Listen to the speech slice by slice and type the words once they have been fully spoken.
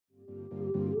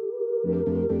Welcome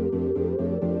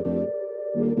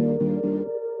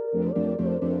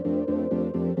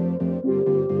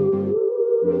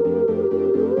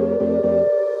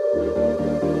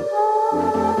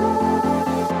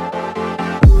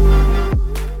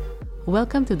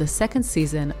to the second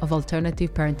season of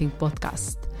Alternative Parenting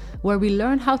Podcast, where we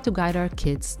learn how to guide our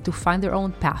kids to find their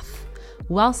own path,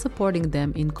 while supporting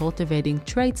them in cultivating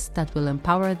traits that will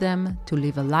empower them to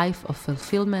live a life of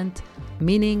fulfillment,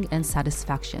 meaning, and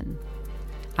satisfaction.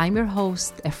 I'm your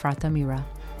host, Efrata Mira.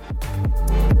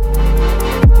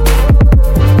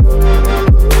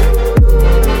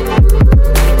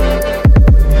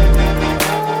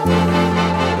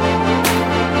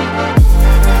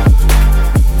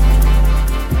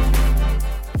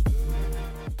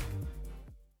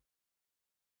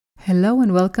 Hello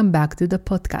and welcome back to the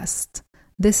podcast.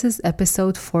 This is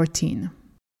episode 14.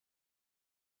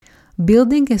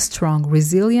 Building a strong,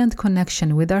 resilient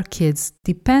connection with our kids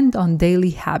depends on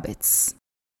daily habits.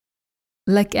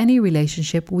 Like any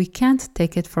relationship, we can't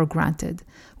take it for granted.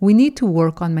 We need to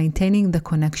work on maintaining the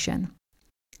connection.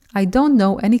 I don't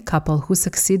know any couple who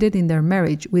succeeded in their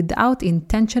marriage without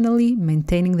intentionally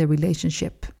maintaining the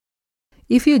relationship.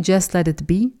 If you just let it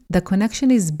be, the connection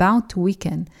is bound to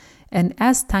weaken, and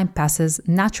as time passes,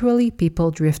 naturally people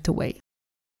drift away.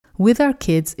 With our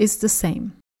kids, it's the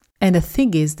same. And the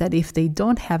thing is that if they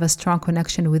don't have a strong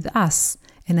connection with us,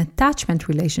 an attachment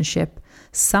relationship,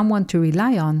 someone to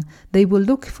rely on, they will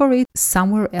look for it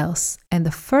somewhere else, and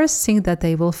the first thing that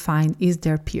they will find is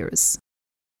their peers.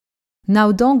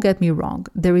 Now, don't get me wrong,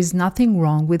 there is nothing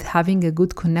wrong with having a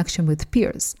good connection with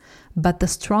peers, but the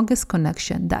strongest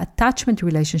connection, the attachment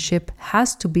relationship,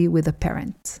 has to be with a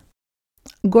parent.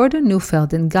 Gordon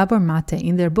Neufeld and Gabor Mate,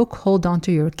 in their book Hold On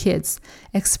to Your Kids,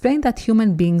 explain that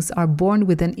human beings are born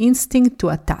with an instinct to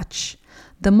attach.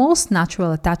 The most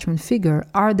natural attachment figure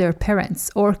are their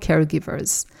parents or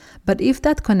caregivers. But if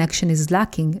that connection is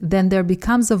lacking, then there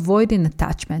becomes a void in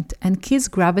attachment, and kids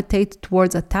gravitate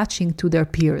towards attaching to their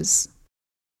peers.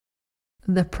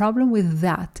 The problem with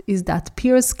that is that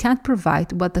peers can't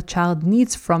provide what the child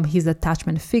needs from his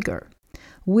attachment figure,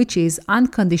 which is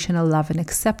unconditional love and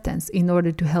acceptance in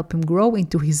order to help him grow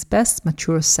into his best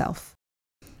mature self.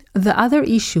 The other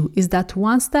issue is that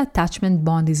once the attachment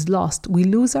bond is lost, we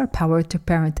lose our power to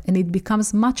parent and it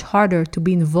becomes much harder to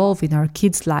be involved in our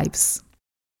kids' lives.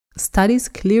 Studies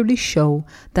clearly show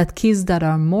that kids that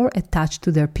are more attached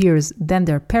to their peers than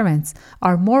their parents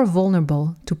are more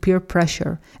vulnerable to peer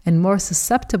pressure and more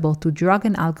susceptible to drug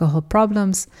and alcohol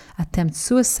problems, attempt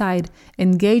suicide,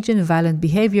 engage in violent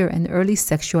behavior, and early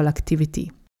sexual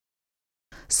activity.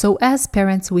 So as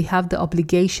parents, we have the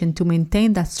obligation to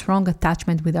maintain that strong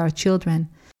attachment with our children.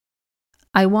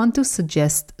 I want to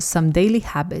suggest some daily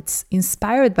habits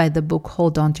inspired by the book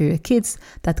Hold On to Your Kids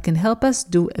that can help us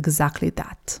do exactly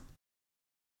that.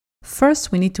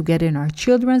 First, we need to get in our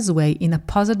children's way in a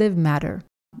positive manner.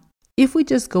 If we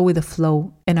just go with the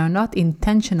flow and are not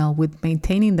intentional with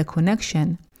maintaining the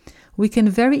connection, we can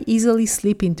very easily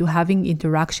slip into having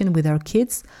interaction with our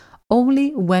kids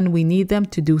only when we need them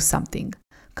to do something.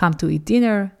 Come to eat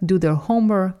dinner, do their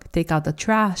homework, take out the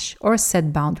trash, or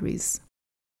set boundaries.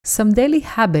 Some daily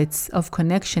habits of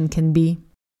connection can be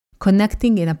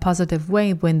connecting in a positive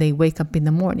way when they wake up in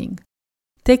the morning.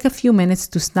 Take a few minutes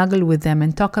to snuggle with them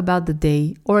and talk about the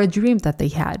day or a dream that they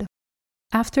had.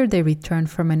 After they return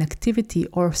from an activity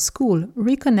or school,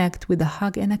 reconnect with a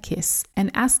hug and a kiss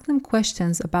and ask them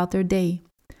questions about their day.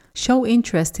 Show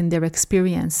interest in their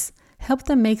experience. Help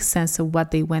them make sense of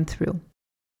what they went through.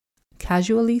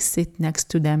 Casually sit next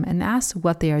to them and ask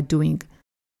what they are doing.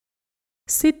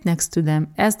 Sit next to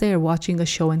them as they are watching a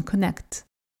show and connect.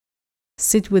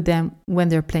 Sit with them when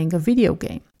they're playing a video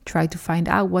game. Try to find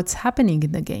out what's happening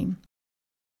in the game.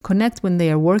 Connect when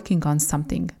they are working on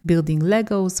something, building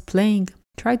Legos, playing.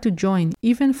 Try to join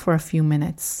even for a few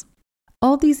minutes.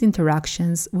 All these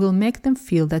interactions will make them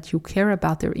feel that you care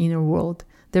about their inner world,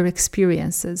 their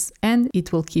experiences, and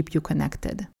it will keep you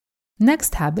connected.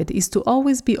 Next habit is to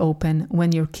always be open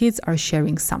when your kids are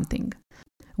sharing something.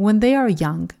 When they are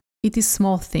young, it is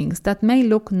small things that may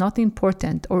look not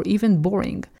important or even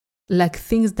boring, like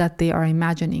things that they are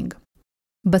imagining.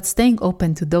 But staying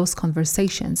open to those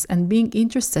conversations and being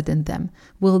interested in them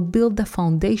will build the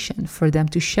foundation for them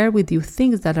to share with you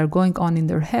things that are going on in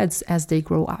their heads as they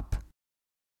grow up.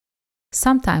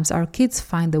 Sometimes our kids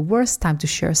find the worst time to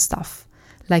share stuff,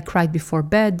 like right before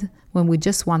bed, when we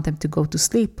just want them to go to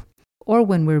sleep, or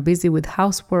when we're busy with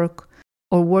housework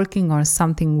or working on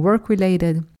something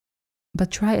work-related. But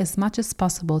try as much as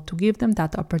possible to give them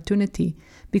that opportunity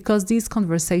because these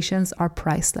conversations are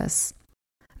priceless.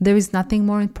 There is nothing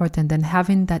more important than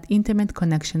having that intimate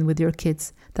connection with your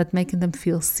kids that making them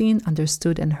feel seen,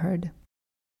 understood, and heard.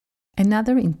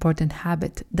 Another important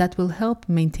habit that will help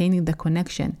maintaining the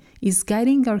connection is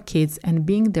guiding our kids and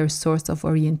being their source of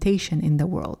orientation in the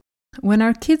world. When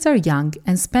our kids are young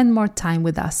and spend more time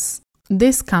with us,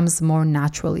 this comes more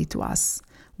naturally to us.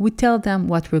 We tell them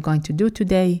what we're going to do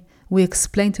today, we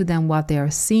explain to them what they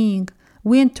are seeing,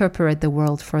 we interpret the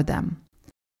world for them.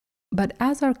 But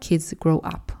as our kids grow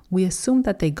up, we assume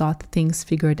that they got things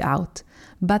figured out,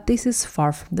 but this is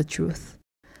far from the truth.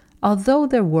 Although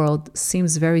their world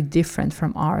seems very different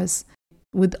from ours,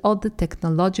 with all the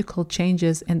technological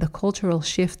changes and the cultural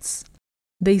shifts,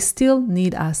 they still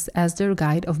need us as their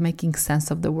guide of making sense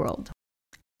of the world.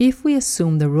 If we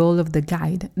assume the role of the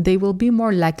guide, they will be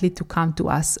more likely to come to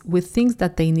us with things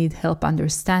that they need help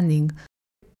understanding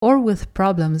or with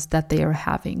problems that they are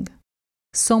having.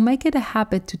 So make it a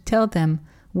habit to tell them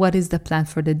what is the plan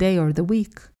for the day or the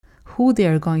week, who they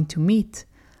are going to meet,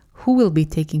 who will be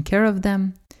taking care of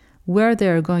them, where they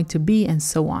are going to be, and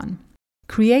so on.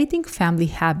 Creating family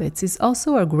habits is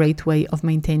also a great way of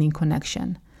maintaining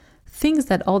connection. Things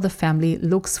that all the family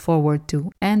looks forward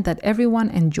to and that everyone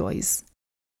enjoys.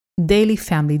 Daily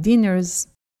family dinners,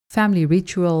 family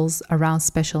rituals around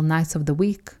special nights of the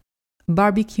week,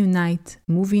 barbecue night,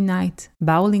 movie night,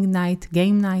 bowling night,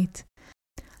 game night.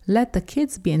 Let the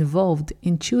kids be involved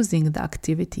in choosing the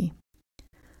activity.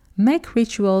 Make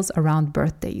rituals around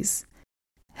birthdays.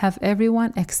 Have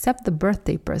everyone except the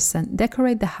birthday person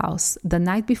decorate the house the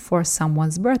night before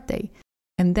someone's birthday,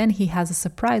 and then he has a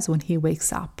surprise when he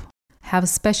wakes up. Have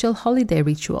special holiday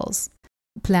rituals.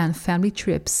 Plan family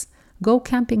trips. Go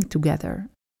camping together.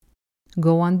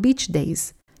 Go on beach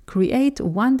days. Create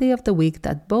one day of the week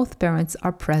that both parents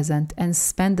are present and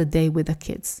spend the day with the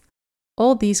kids.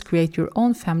 All these create your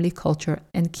own family culture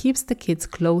and keeps the kids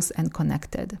close and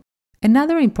connected.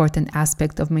 Another important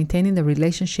aspect of maintaining the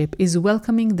relationship is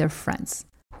welcoming their friends,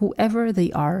 whoever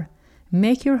they are.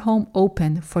 Make your home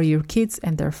open for your kids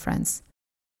and their friends.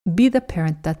 Be the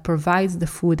parent that provides the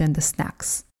food and the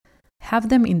snacks. Have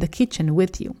them in the kitchen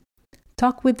with you.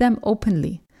 Talk with them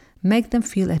openly. Make them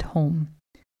feel at home.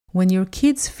 When your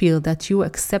kids feel that you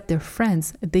accept their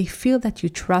friends, they feel that you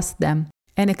trust them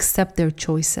and accept their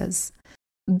choices.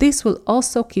 This will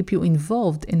also keep you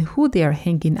involved in who they are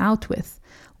hanging out with,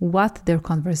 what their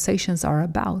conversations are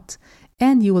about,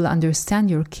 and you will understand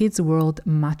your kids' world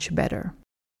much better.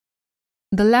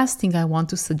 The last thing I want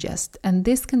to suggest, and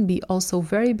this can be also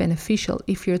very beneficial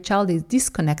if your child is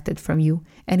disconnected from you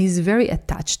and is very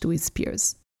attached to his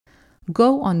peers.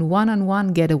 Go on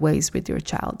one-on-one getaways with your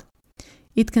child.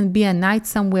 It can be a night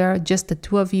somewhere, just the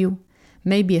two of you,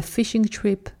 maybe a fishing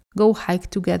trip, go hike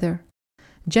together.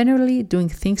 Generally, doing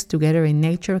things together in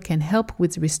nature can help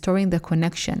with restoring the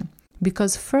connection,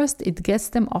 because first, it gets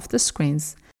them off the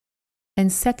screens,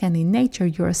 and second, in nature,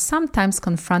 you are sometimes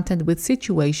confronted with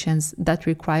situations that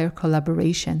require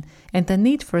collaboration, and the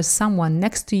need for someone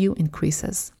next to you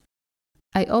increases.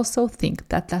 I also think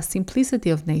that the simplicity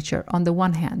of nature on the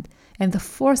one hand, and the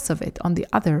force of it on the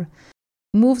other,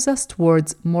 moves us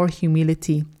towards more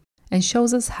humility and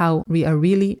shows us how we are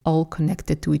really all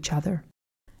connected to each other.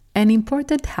 An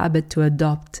important habit to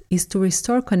adopt is to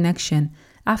restore connection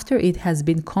after it has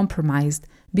been compromised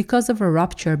because of a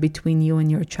rupture between you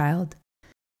and your child.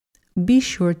 Be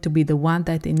sure to be the one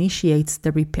that initiates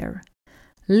the repair.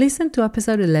 Listen to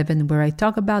episode 11 where I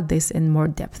talk about this in more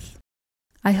depth.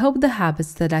 I hope the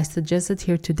habits that I suggested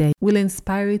here today will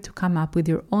inspire you to come up with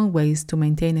your own ways to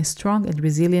maintain a strong and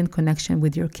resilient connection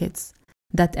with your kids.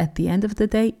 That at the end of the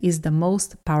day is the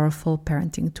most powerful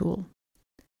parenting tool.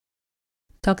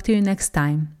 Talk to you next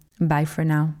time. Bye for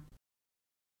now.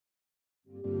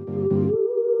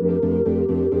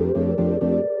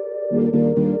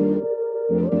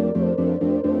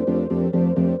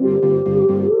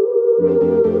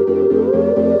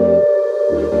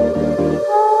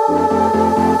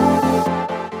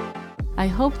 I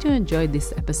hope you enjoyed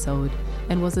this episode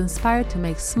and was inspired to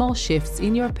make small shifts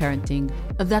in your parenting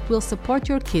that will support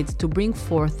your kids to bring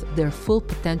forth their full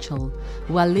potential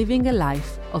while living a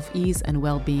life of ease and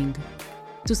well-being.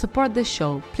 To support this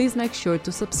show, please make sure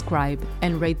to subscribe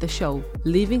and rate the show.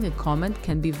 Leaving a comment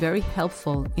can be very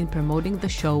helpful in promoting the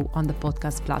show on the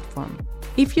podcast platform.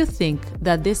 If you think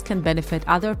that this can benefit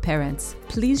other parents,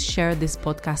 please share this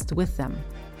podcast with them.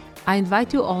 I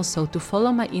invite you also to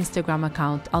follow my Instagram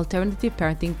account, Alternative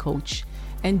Parenting Coach,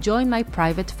 and join my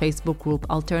private Facebook group,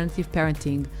 Alternative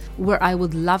Parenting, where I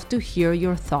would love to hear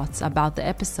your thoughts about the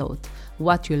episode,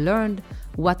 what you learned,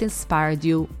 what inspired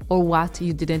you, or what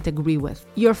you didn't agree with.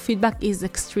 Your feedback is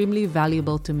extremely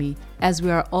valuable to me, as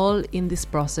we are all in this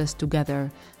process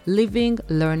together, living,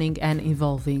 learning, and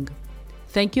evolving.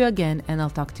 Thank you again, and I'll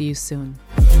talk to you soon.